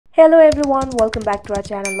Hello everyone, welcome back to our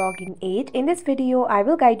channel Login Aid. In this video, I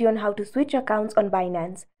will guide you on how to switch accounts on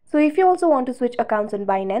Binance. So if you also want to switch accounts on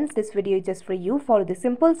Binance, this video is just for you. Follow the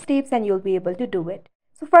simple steps and you'll be able to do it.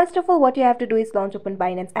 So first of all, what you have to do is launch open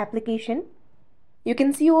Binance application. You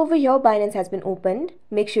can see over here Binance has been opened.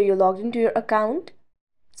 Make sure you're logged into your account.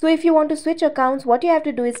 So if you want to switch accounts, what you have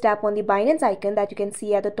to do is tap on the Binance icon that you can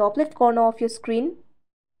see at the top left corner of your screen.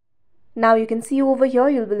 Now you can see over here,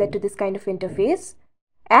 you'll be led to this kind of interface.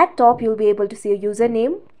 At top, you'll be able to see a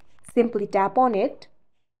username. Simply tap on it.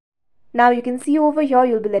 Now you can see over here,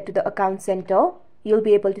 you'll be led to the account center. You'll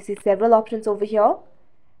be able to see several options over here.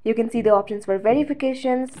 You can see the options for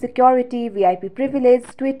verifications, security, VIP privilege,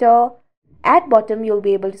 Twitter. At bottom, you'll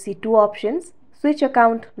be able to see two options, switch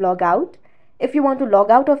account, log out. If you want to log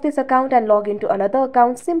out of this account and log into another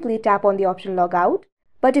account, simply tap on the option log out.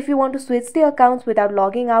 But if you want to switch the accounts without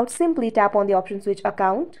logging out, simply tap on the option switch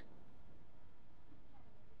account.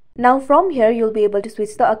 Now from here, you'll be able to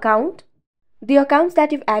switch the account. The accounts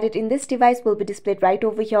that you've added in this device will be displayed right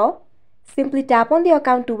over here. Simply tap on the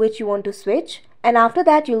account to which you want to switch, and after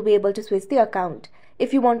that you'll be able to switch the account.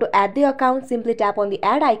 If you want to add the account, simply tap on the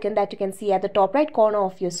add icon that you can see at the top right corner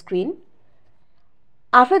of your screen.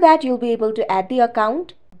 After that, you'll be able to add the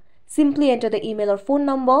account. Simply enter the email or phone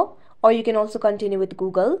number, or you can also continue with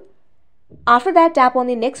Google. After that, tap on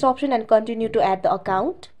the next option and continue to add the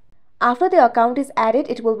account. After the account is added,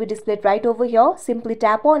 it will be displayed right over here. Simply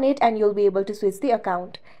tap on it and you'll be able to switch the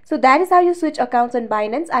account. So that is how you switch accounts on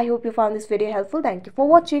Binance. I hope you found this video helpful. Thank you for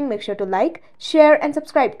watching. Make sure to like, share and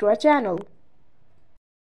subscribe to our channel.